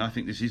change, and I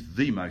think this is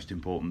the most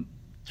important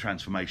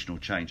transformational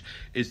change,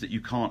 is that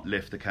you can't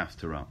lift the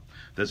catheter up.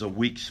 There's a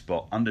weak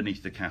spot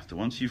underneath the catheter.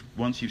 Once you've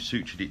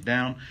sutured it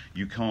down,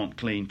 you can't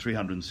clean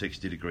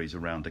 360 degrees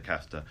around the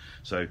catheter.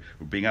 So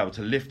being able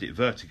to lift it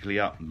vertically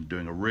up and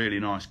doing a really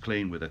nice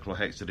clean with a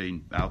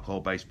chlorhexidine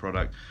alcohol-based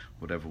product,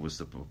 whatever was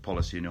the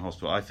policy in your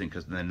hospital, I think,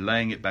 and then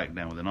laying it back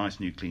down with a nice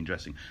new clean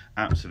dressing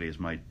absolutely has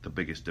made the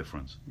biggest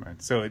difference.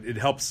 Right. So it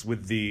helps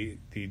with the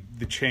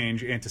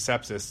change into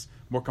sepsis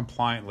more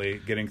compliantly,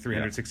 getting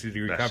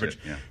 360-degree coverage.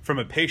 From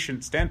a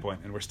patient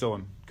standpoint, and we're still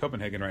in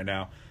Copenhagen right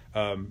now,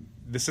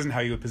 this isn't how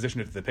you would position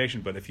it to the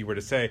patient, but if you were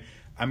to say,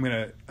 I'm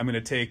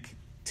gonna take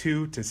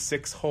 2 to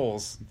 6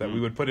 holes that we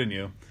would put in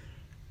you,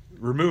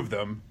 remove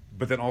them,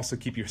 but then also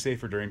keep you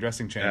safer during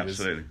dressing changes,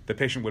 absolutely, the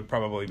patient would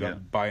probably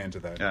buy into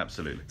that.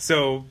 Absolutely.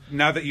 So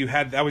now that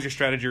that was your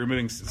strategy,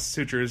 removing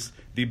sutures,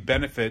 the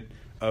benefit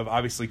of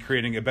obviously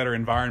creating a better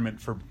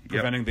environment for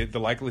preventing the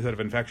likelihood of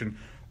infection,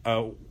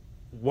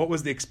 what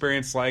was the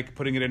experience like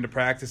putting it into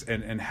practice,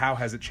 and how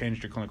has it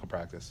changed your clinical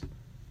practice?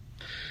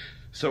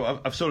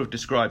 So I've sort of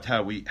described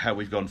how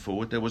we've gone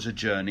forward. There was a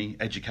journey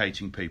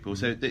educating people.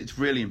 So it's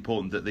really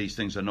important that these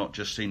things are not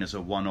just seen as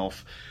a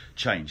one-off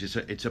change.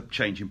 It's a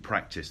change in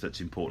practice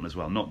that's important as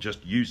well. Not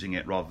just using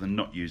it rather than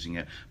not using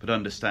it, but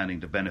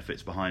understanding the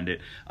benefits behind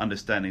it,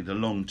 understanding the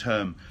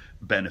long-term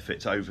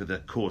benefits over the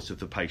course of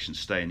the patient's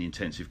stay in the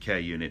intensive care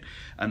unit,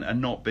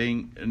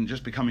 and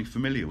just becoming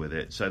familiar with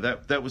it. So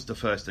that was the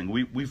first thing.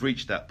 We've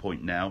reached that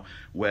point now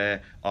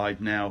where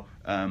I've now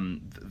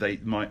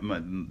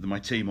my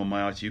team on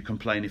my ITU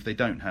complain if they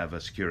don't have a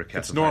Securacath.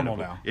 It's normal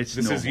now. It's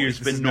this normal. Is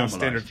used, it's been normalized.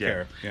 Standard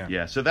care.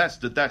 Yeah. So that's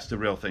the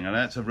real thing, and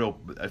that's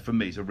for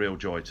me, it's a real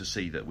joy to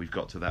see that we've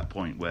got to that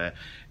point where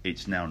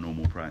it's now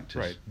normal practice.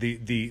 Right.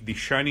 The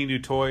shiny new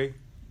toy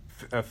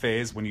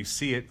phase, when you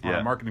see it on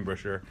a marketing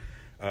brochure,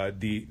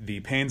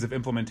 the pains of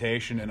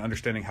implementation and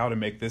understanding how to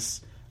make this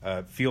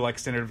feel like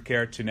standard of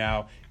care, to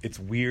now it's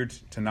weird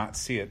to not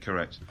see it.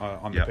 Correct.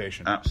 On the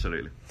patient.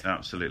 Absolutely.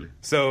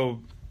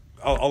 So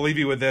I'll leave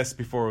you with this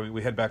before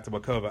we head back to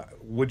Wacova.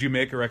 Would you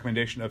make a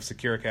recommendation of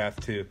Securacath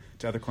to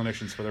other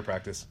clinicians for their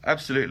practice?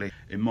 Absolutely.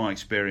 In my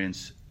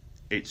experience,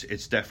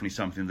 it's definitely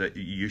something that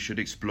you should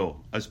explore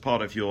as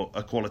part of your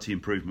quality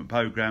improvement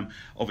program.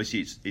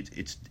 Obviously,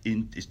 it's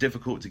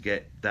difficult to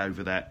get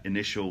over that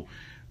initial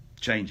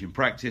change in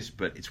practice,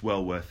 but it's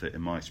well worth it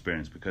in my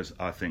experience, because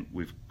I think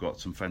we've got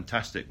some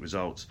fantastic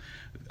results.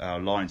 Our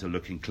lines are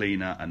looking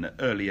cleaner, and the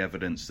early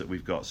evidence that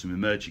we've got, some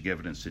emerging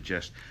evidence,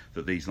 suggests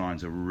that these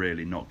lines are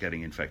really not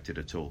getting infected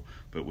at all.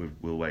 But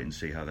we'll wait and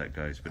see how that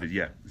goes. But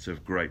it's a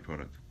great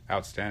product.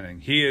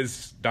 Outstanding. He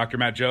is Dr.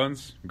 Matt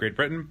Jones from Great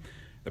Britain.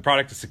 The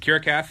product is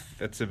Securacath.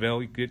 That's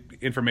available. Get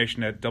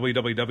information at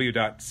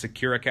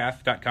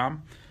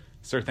www.securacath.com.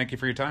 Sir, thank you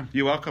for your time.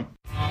 You're welcome.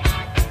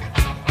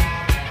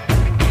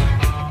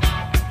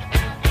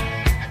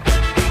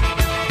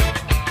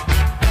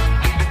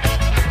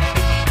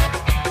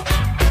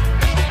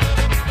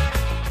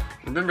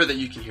 Remember that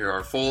you can hear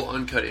our full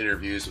uncut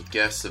interviews with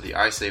guests of the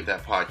I Save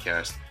That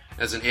podcast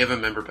as an AVA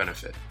member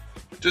benefit.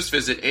 Just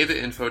visit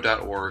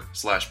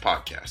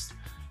avainfo.org/podcast.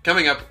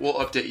 Coming up, we'll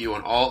update you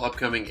on all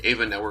upcoming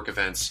AVA Network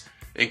events,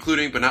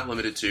 including but not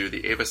limited to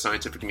the AVA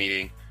Scientific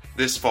Meeting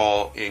this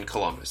fall in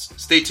Columbus.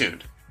 Stay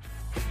tuned.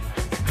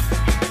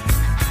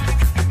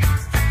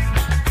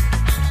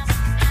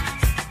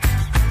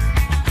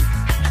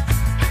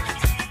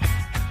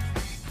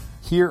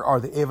 Here are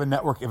the AVA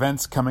Network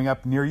events coming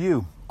up near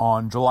you.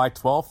 On July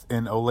 12th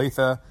in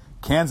Olathe,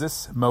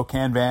 Kansas, Mo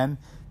Canvan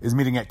is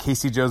meeting at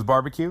Casey Joe's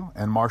Barbecue,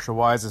 and Marsha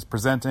Wise is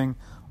presenting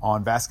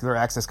on vascular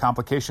access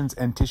complications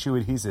and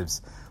tissue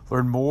adhesives.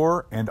 Learn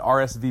more and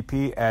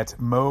RSVP at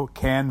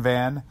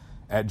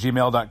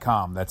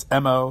mocanvan@gmail.com. That's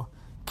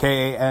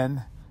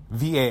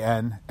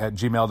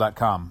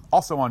MOKANVAN@gmail.com.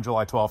 Also on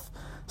July 12th,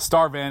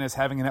 StarVan is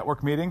having a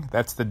network meeting.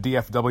 That's the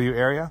DFW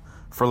area.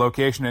 For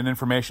location and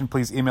information,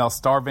 please email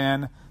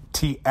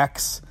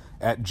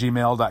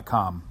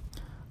starvantx@gmail.com.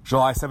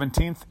 July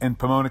 17th in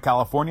Pomona,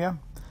 California,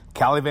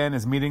 Calivan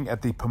is meeting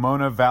at the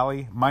Pomona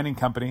Valley Mining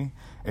Company,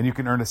 and you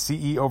can earn a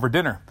CE over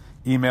dinner.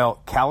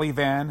 Email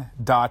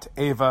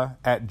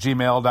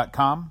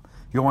calivan.ava@gmail.com.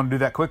 You'll want to do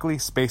that quickly.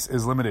 Space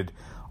is limited.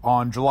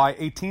 On July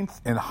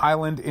 18th in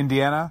Highland,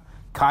 Indiana,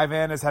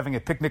 Kaivan is having a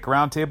picnic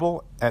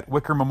roundtable at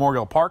Wicker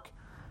Memorial Park.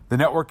 The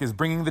network is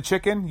bringing the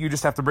chicken. You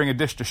just have to bring a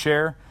dish to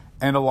share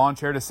and a lawn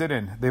chair to sit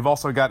in. They've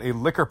also got a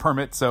liquor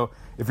permit, so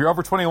if you're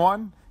over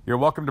 21, you're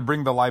welcome to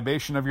bring the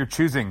libation of your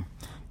choosing.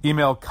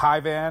 Email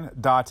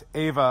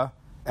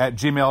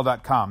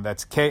kaivan.ava@gmail.com.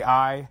 That's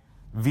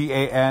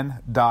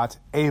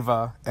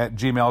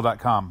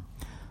KIVAN.ava@gmail.com.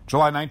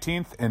 July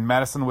 19th in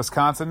Madison,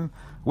 Wisconsin,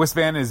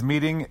 WisVan is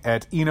meeting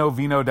at Eno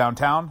Vino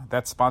downtown.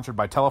 That's sponsored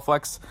by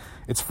Teleflex.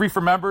 It's free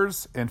for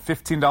members and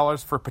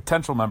 $15 for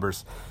potential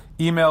members.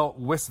 Email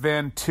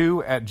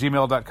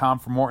wisvan2@gmail.com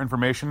for more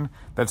information.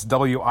 That's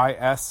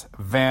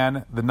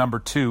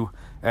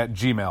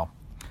WISVAN2@gmail.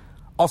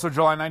 Also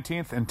July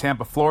 19th in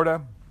Tampa,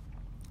 Florida,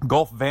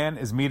 Gulf Van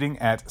is meeting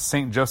at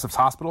St. Joseph's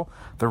Hospital.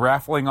 They're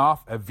raffling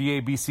off a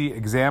VABC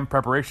exam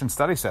preparation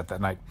study set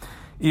that night.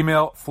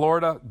 Email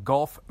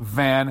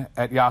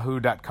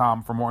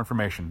floridagulfvan@yahoo.com for more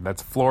information.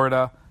 That's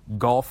Florida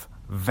Gulf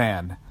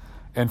Van.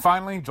 And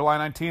finally, July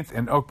 19th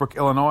in Oak Brook,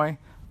 Illinois,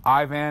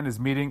 IVAN is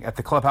meeting at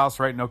the clubhouse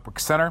right in Oak Brook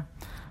Center.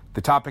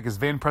 The topic is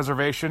vein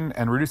preservation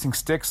and reducing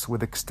sticks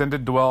with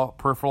extended dwell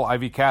peripheral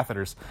IV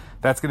catheters.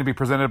 That's going to be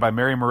presented by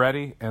Mary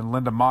Moretti and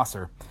Linda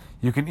Mosser.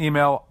 You can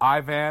email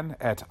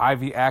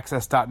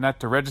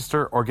ivan@ivaccess.net to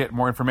register or get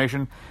more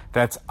information.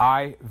 That's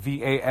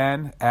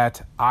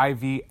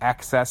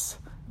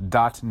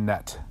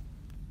ivan@ivaccess.net.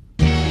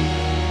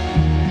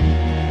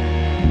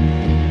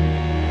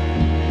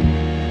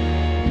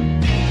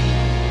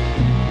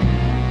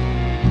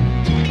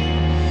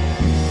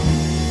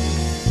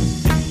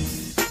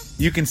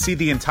 You can see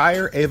the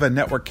entire AVA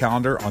network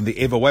calendar on the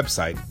AVA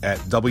website at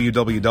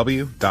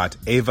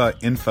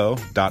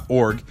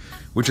www.avainfo.org,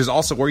 which is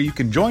also where you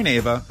can join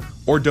AVA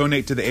or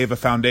donate to the AVA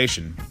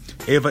Foundation.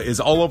 AVA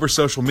is all over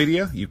social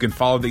media. You can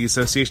follow the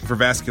Association for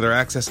Vascular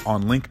Access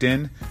on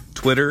LinkedIn,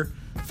 Twitter,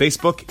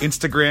 Facebook,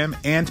 Instagram,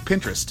 and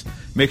Pinterest.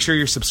 Make sure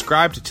you're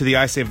subscribed to the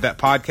I Save That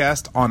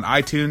podcast on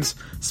iTunes,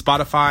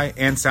 Spotify,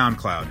 and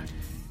SoundCloud.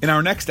 In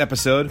our next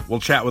episode, we'll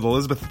chat with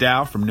Elizabeth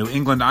Dow from New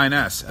England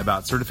INS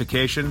about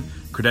certification,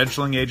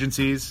 credentialing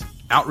agencies,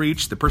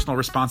 outreach, the personal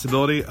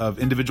responsibility of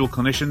individual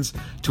clinicians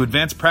to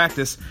advance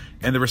practice,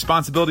 and the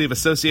responsibility of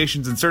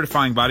associations and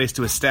certifying bodies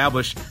to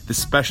establish the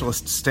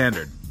specialist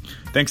standard.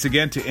 Thanks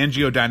again to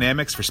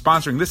AngioDynamics for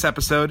sponsoring this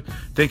episode.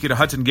 Thank you to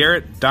Hudson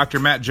Garrett, Dr.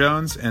 Matt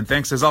Jones, and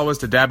thanks as always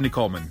to Dabney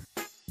Coleman.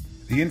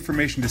 The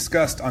information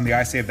discussed on the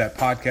I Save That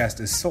podcast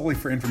is solely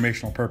for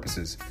informational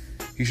purposes.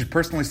 You should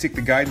personally seek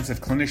the guidance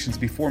of clinicians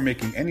before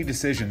making any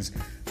decisions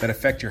that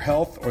affect your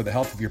health or the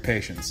health of your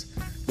patients.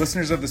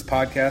 Listeners of this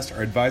podcast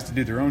are advised to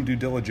do their own due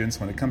diligence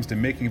when it comes to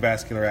making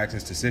vascular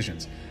access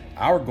decisions.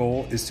 Our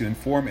goal is to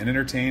inform and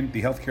entertain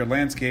the healthcare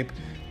landscape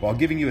while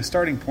giving you a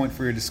starting point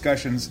for your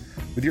discussions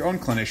with your own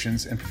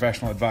clinicians and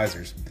professional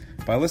advisors.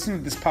 By listening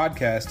to this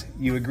podcast,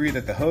 you agree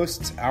that the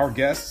hosts, our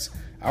guests,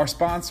 our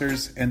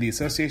sponsors, and the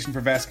Association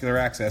for Vascular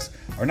Access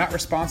are not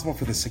responsible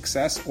for the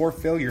success or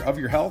failure of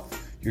your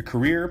health, your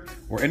career,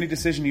 or any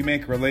decision you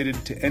make related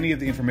to any of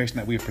the information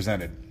that we have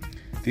presented.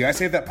 The I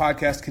Save That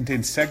podcast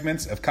contains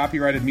segments of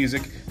copyrighted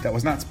music that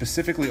was not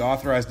specifically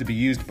authorized to be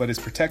used but is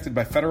protected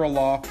by federal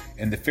law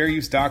and the Fair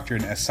Use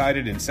Doctrine as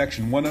cited in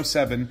Section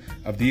 107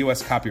 of the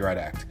U.S. Copyright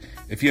Act.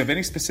 If you have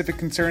any specific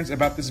concerns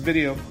about this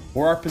video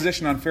or our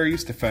position on fair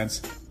use defense,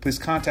 please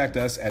contact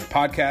us at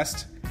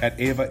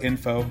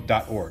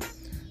podcast@avainfo.org.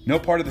 No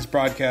part of this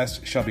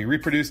broadcast shall be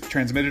reproduced,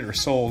 transmitted, or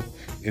sold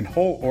in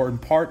whole or in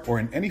part or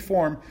in any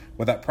form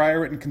without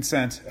prior written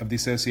consent of the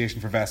Association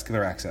for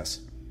Vascular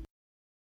Access.